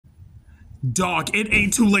Dog, it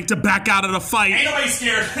ain't too late to back out of the fight. Ain't nobody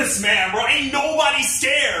scared of this man, bro. Ain't nobody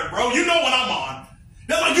scared, bro. You know what I'm on.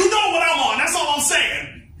 You know what I'm on. That's all I'm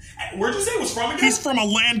saying. Where'd you say it was from again? He's from a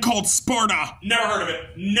land called Sparta. Never heard of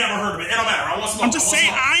it. Never heard of it. It don't matter. I want smoke. I'm just saying,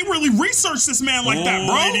 I ain't really researched this man like that,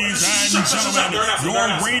 bro. Ladies and gentlemen, your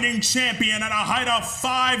reigning champion at a height of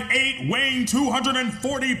 5'8", weighing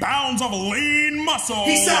 240 pounds of lean muscle.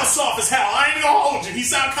 He sounds soft as hell. I ain't gonna hold you. He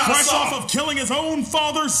sounds kind of soft. Fresh off of killing his own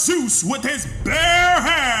father Zeus with his bare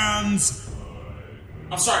hands.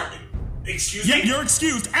 I'm sorry. Excuse me? Yeah, you're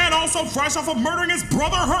excused. And also fresh off of murdering his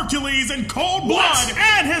brother Hercules in cold blood.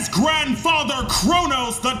 And his grandfather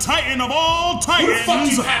Kronos, the titan of all titans. Who the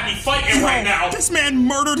fuck you have me fighting right now? This man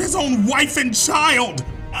murdered his own wife and child.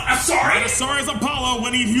 I'm sorry? Not as sorry as Apollo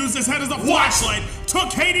when he used his head as a flashlight,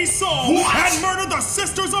 took Hades' soul, and murdered the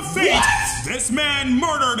Sisters of Fate. This man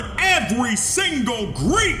murdered every single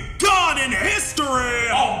Greek god in history.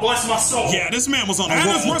 Oh, bless my soul. Yeah, this man was on a and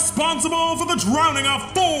roll. is responsible for the drowning of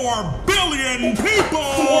 4 billion people.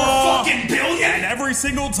 4 fucking billion? And every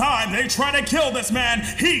single time they try to kill this man,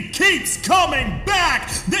 he keeps coming back.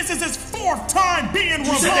 This is his 4th time being revived.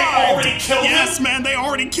 You said they already killed him? Yes, man, they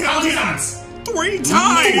already killed him. times? 3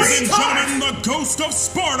 times! Ladies and gentlemen, the ghost of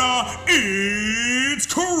Sparta, it's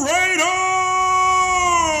Kratos!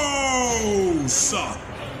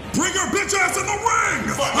 Bring your bitch ass in the ring!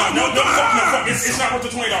 No, fuck. It's not worth the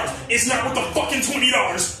 $20. It's not worth the fucking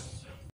 $20.